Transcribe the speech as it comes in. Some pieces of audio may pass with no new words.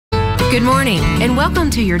Good morning, and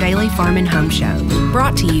welcome to your daily Farm and Home Show,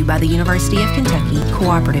 brought to you by the University of Kentucky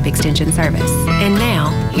Cooperative Extension Service. And now,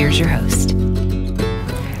 here's your host.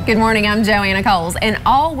 Good morning, I'm Joanna, and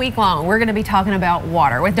all week long we're going to be talking about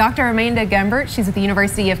water with Dr. Amanda Gumbert. She's at the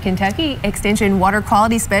University of Kentucky Extension Water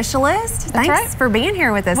Quality Specialist. Thanks for being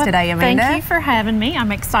here with us today, Amanda. Thank you for having me.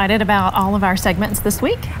 I'm excited about all of our segments this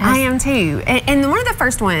week. I am too. And one of the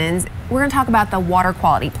first ones, we're going to talk about the water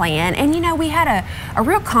quality plan. And you know, we had a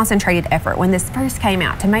real concentrated effort when this first came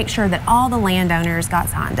out to make sure that all the landowners got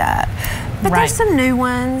signed up. But there's some new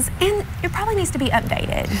ones, and it probably needs to be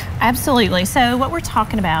updated. Absolutely. So what we're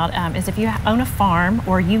talking about is if you own a farm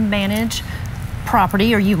or you manage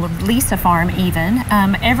property or you lease a farm even,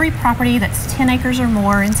 every property that's 10 acres or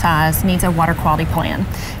more in size needs a water quality plan.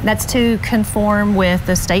 That's to conform with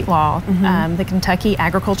the state law, the Kentucky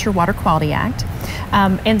Agriculture Water Quality Act.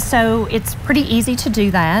 And so it's pretty easy to do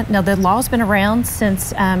that. Now the law's been around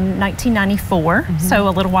since 1994, so a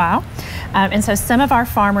little while. And so some of our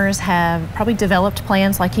farmers have probably developed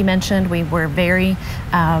plans like you mentioned. We were very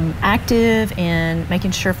active in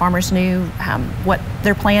making sure farmers knew what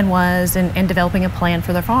their plan was and developing a plan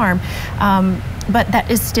for their farm. But that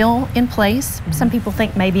is still in place. Some people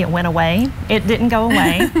think maybe it went away. It didn't go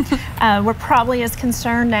away. We're probably as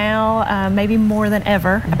concerned now, maybe more than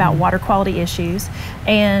ever, about water quality issues.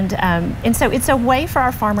 And so it's a way for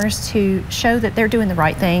our farmers to show that they're doing the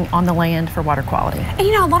right thing on the land for water quality. And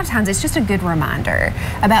you know, a lot of times it's just a good reminder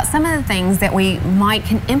about some of the things that we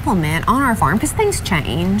can implement on our farm, because things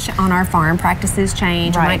change on our farm, practices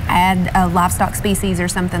change. We might add a livestock species or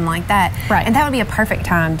something like that. And that would be a perfect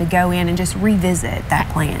time to go in and just revisit that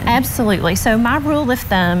plan. Absolutely. So my rule of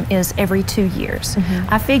thumb is every 2 years.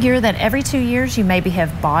 I figure that every 2 years you maybe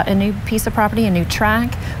have bought a new piece of property, a new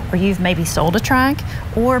tract, or you've maybe sold a tract,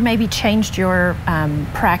 or maybe changed your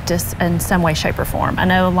practice in some way, shape, or form. I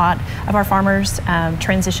know a lot of our farmers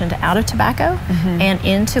transitioned out of tobacco and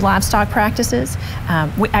into livestock practices.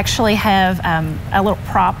 We actually have a little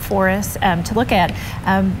prop for us to look at.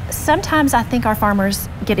 Sometimes I think our farmers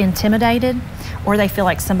get intimidated, or they feel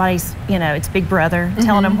like somebody's, you know, it's Big Brother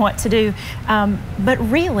telling them what to do. But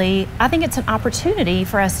really, I think it's an opportunity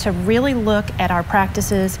for us to really look at our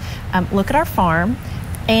practices, look at our farm,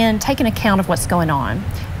 and take an account of what's going on.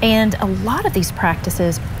 And a lot of these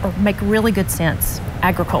practices make really good sense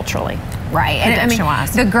agriculturally. And I mean,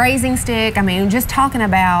 the grazing stick, I mean, just talking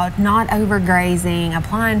about not overgrazing,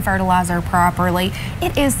 applying fertilizer properly,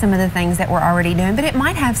 it is some of the things that we're already doing, but it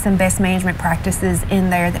might have some best management practices in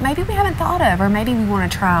there that maybe we haven't thought of, or maybe we want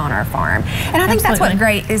to try on our farm. And I think that's what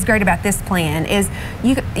is great about this plan is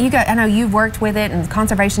I know you've worked with it in the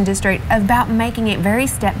Conservation District about making it very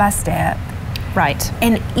step-by-step.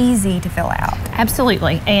 And easy to fill out.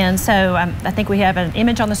 Absolutely. And so I think we have an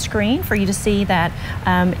image on the screen for you to see that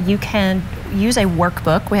you can use a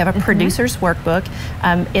workbook. We have a producer's workbook.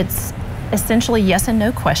 It's essentially yes and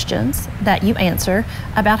no questions that you answer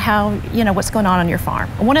about how, you know, what's going on your farm.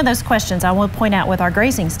 One of those questions I will point out with our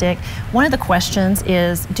grazing stick, one of the questions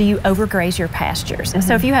is, do you overgraze your pastures?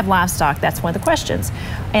 So if you have livestock, that's one of the questions.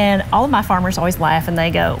 And all of my farmers always laugh and they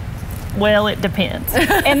go, well, it depends.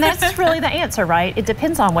 And that's really the answer, right? It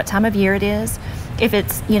depends on what time of year it is. If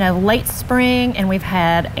it's, you know, late spring and we've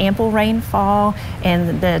had ample rainfall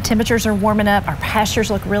and the temperatures are warming up, our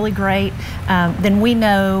pastures look really great, then we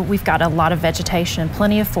know we've got a lot of vegetation,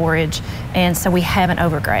 plenty of forage, and so we haven't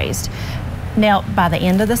overgrazed. Now, by the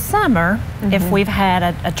end of the summer, if we've had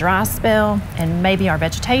a dry spell and maybe our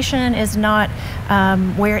vegetation is not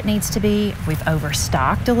where it needs to be, we've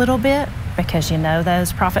overstocked a little bit, because you know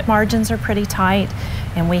those profit margins are pretty tight,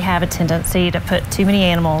 and we have a tendency to put too many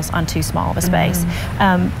animals on too small of a space.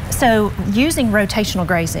 So using rotational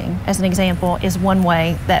grazing as an example is one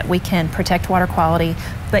way that we can protect water quality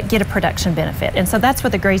but get a production benefit. And so that's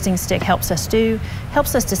what the grazing stick helps us do,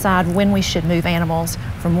 helps us decide when we should move animals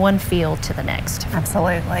from one field to the next.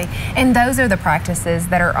 Absolutely. And those are the practices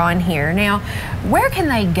that are on here. Now, where can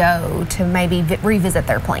they go to maybe revisit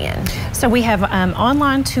their plan? So we have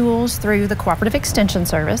online tools through the Cooperative Extension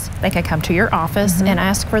Service. They can come to your office and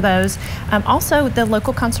ask for those. Also, the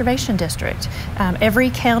local conservation district. Every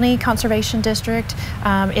county conservation district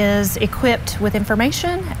is equipped with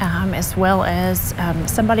information as well as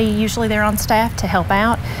somebody usually there on staff to help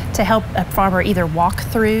out, to help a farmer either walk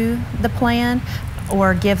through the plan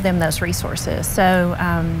or give them those resources. So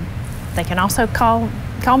they can also call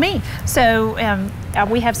me. So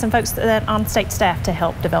we have some folks that on state staff to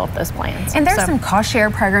help develop those plans. And there's some cost share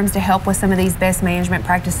programs to help with some of these best management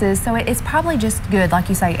practices. So it's probably just good, like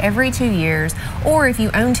you say, every 2 years, or if you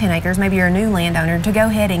own 10 acres, maybe you're a new landowner, to go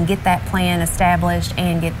ahead and get that plan established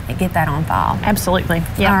and get that on file. Absolutely.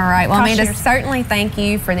 Yeah. All right. Well, Cost Amanda, shares. certainly thank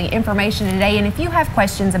you for the information today. And if you have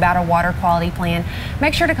questions about a water quality plan,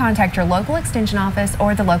 make sure to contact your local extension office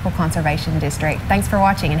or the local conservation district. Thanks for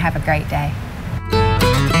watching and have a great day.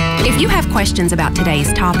 If you have questions about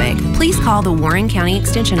today's topic, please call the Warren County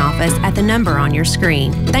Extension Office at the number on your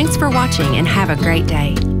screen. Thanks for watching and have a great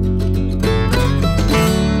day.